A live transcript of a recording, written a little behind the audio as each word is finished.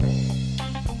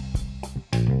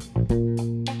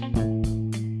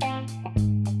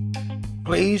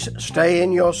Please stay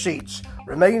in your seats.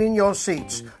 Remain in your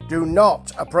seats. Do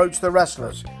not approach the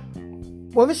wrestlers.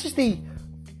 Well, this is the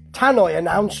Tannoy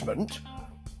announcement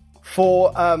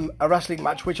for a wrestling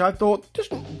match, which I thought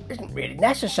isn't really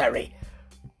necessary.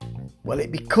 Well,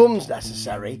 it becomes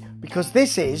necessary because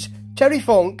this is Terry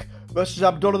Funk versus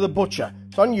Abdullah the Butcher.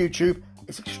 It's on YouTube.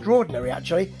 It's extraordinary,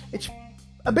 actually. It's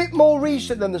a bit more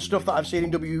recent than the stuff that I've seen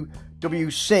in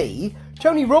WWC.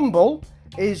 Tony Rumble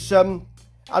is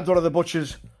Abdullah the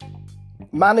Butcher's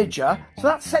manager. So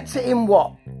that sets it in,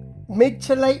 what, mid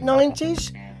to late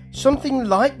 90s? Something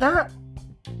like that.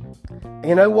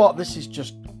 You know what? This is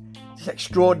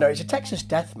extraordinary. It's a Texas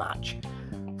death match.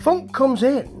 Funk comes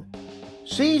in,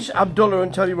 sees Abdullah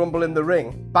and Tony Rumble in the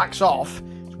ring, backs off.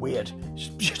 It's weird. It's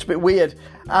just a bit weird.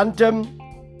 And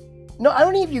not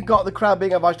only have you got the crowd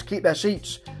being advised to keep their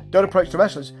seats, don't approach the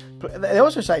wrestlers, but they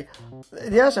also say,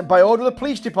 by order of the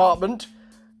police department.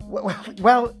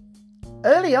 Well,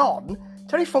 early on,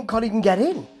 Terry Funk can't even get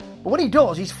in. But when he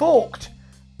does, he's forked.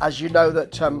 As you know,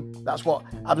 that's what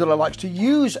Abdullah likes to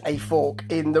use, a fork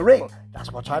in the ring. That's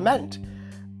what I meant.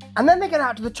 And then they get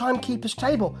out to the timekeeper's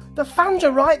table. The fans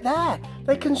are right there.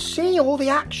 They can see all the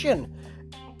action.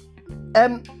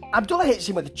 Abdullah hits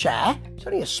him with a chair. It's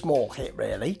only a small hit,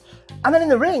 really. And then in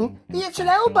the ring, he hits an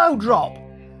elbow drop.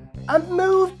 A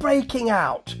move breaking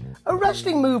out. A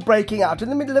wrestling move breaking out in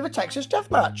the middle of a Texas death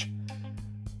match.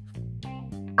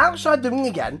 Outside the ring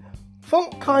again,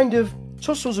 Funk kind of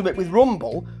tussles a bit with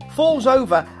Rumble, falls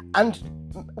over and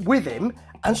with him,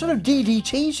 and sort of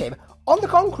DDTs him on the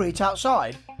concrete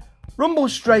outside.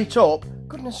 Rumble's straight up.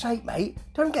 Goodness sake, mate,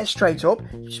 don't get straight up.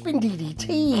 You've just been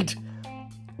DDT'd.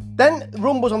 Then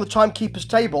Rumble's on the timekeeper's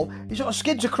table. He sort of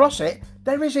skids across it.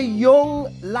 There is a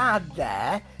young lad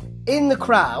there in the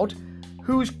crowd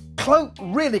who's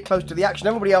really close to the action.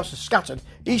 Everybody else is scattered.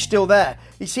 He's still there.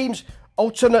 He seems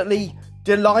alternately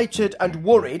delighted and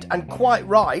worried, and quite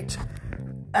right.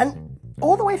 And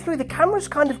all the way through, the camera's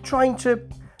kind of trying to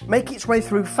make its way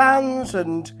through fans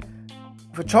and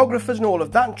photographers and all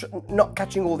of that, not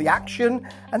catching all the action.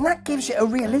 And that gives it a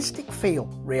realistic feel,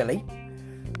 really.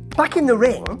 Back in the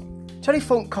ring, Terry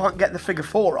Funk can't get the figure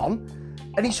four on,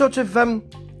 and he sort of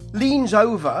leans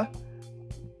over,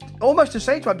 almost to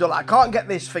say to Abdullah, I can't get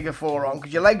this figure four on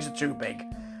because your legs are too big.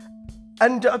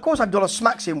 And of course Abdullah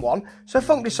smacks him one, so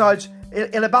Funk decides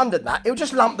he'll abandon that. He'll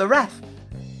just lamp the ref.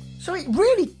 So it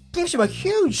really gives him a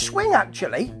huge swing,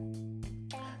 actually.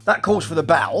 That calls for the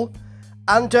bell.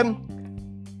 And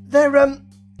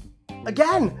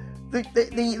again,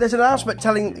 there's an announcement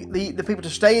telling the people to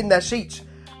stay in their seats.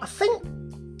 I think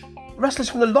wrestlers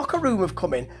from the locker room have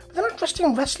come in, but they're not dressed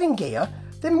in wrestling gear.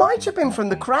 They might have been from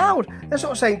the crowd. They're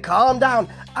sort of saying, calm down.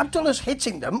 Abdullah's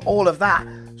hitting them, all of that.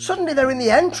 Suddenly they're in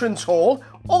the entrance hall.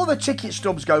 All the ticket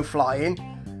stubs go flying.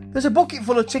 There's a bucket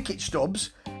full of ticket stubs.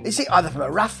 Is it either from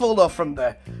a raffle or from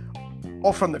the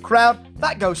crowd?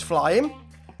 That goes flying.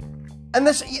 And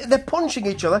they're punching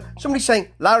each other. Somebody's saying,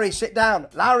 Larry, sit down.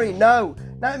 Larry, no.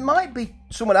 Now, it might be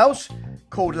someone else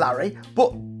called Larry,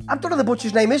 but Abdullah the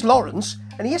Butcher's name is Lawrence,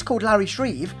 and he is called Larry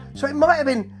Shreve, so it might have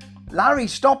been, Larry,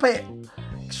 stop it.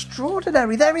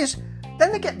 Extraordinary. There is.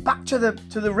 Then they get back to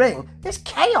the ring. There's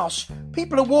chaos.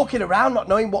 People are walking around not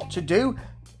knowing what to do,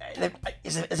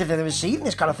 as if they've never seen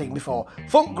this kind of thing before.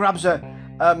 Funk grabs a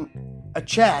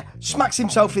chair, smacks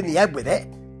himself in the head with it,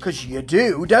 because you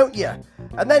do, don't you?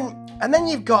 And then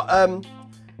you've got a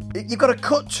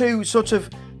cut to sort of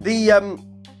the I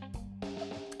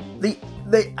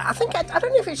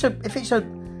don't know if it's a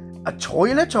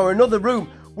toilet or another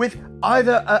room with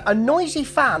either a noisy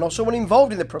fan or someone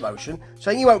involved in the promotion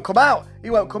saying he won't come out.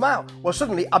 Well,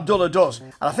 suddenly Abdullah does,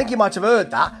 and I think you might have heard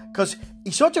that because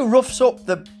he sort of roughs up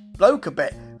the bloke a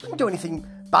bit. Doesn't do anything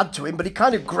bad to him, but he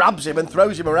kind of grabs him and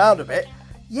throws him around a bit.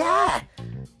 Yeah.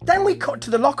 Then we cut to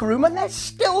the locker room and they're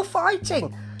still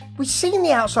fighting. We've seen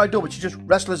the outside door, which is just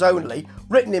wrestlers only,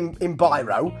 written in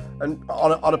biro and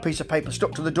on a piece of paper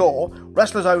stuck to the door.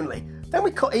 Wrestlers only. Then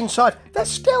we cut inside. They're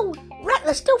still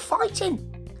fighting.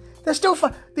 They're still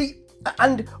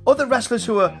and other wrestlers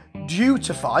who are due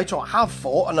to fight or have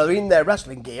fought and are in their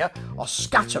wrestling gear are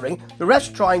scattering. The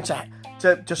rest trying to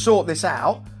sort this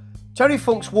out. Terry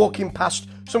Funk's walking past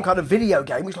some kind of video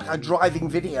game, which is like a driving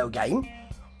video game.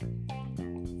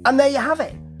 And there you have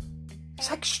it.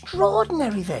 It's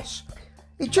extraordinary, this.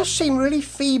 It just seemed really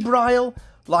febrile,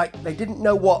 like they didn't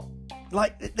know what,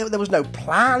 like there was no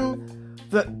plan,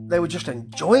 that they were just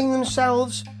enjoying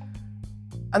themselves.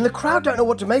 And the crowd don't know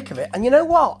what to make of it. And you know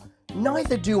what?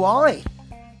 Neither do I.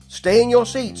 Stay in your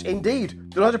seats,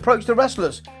 indeed. Do not approach the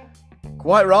wrestlers.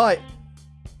 Quite right.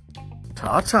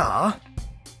 Ta-ta.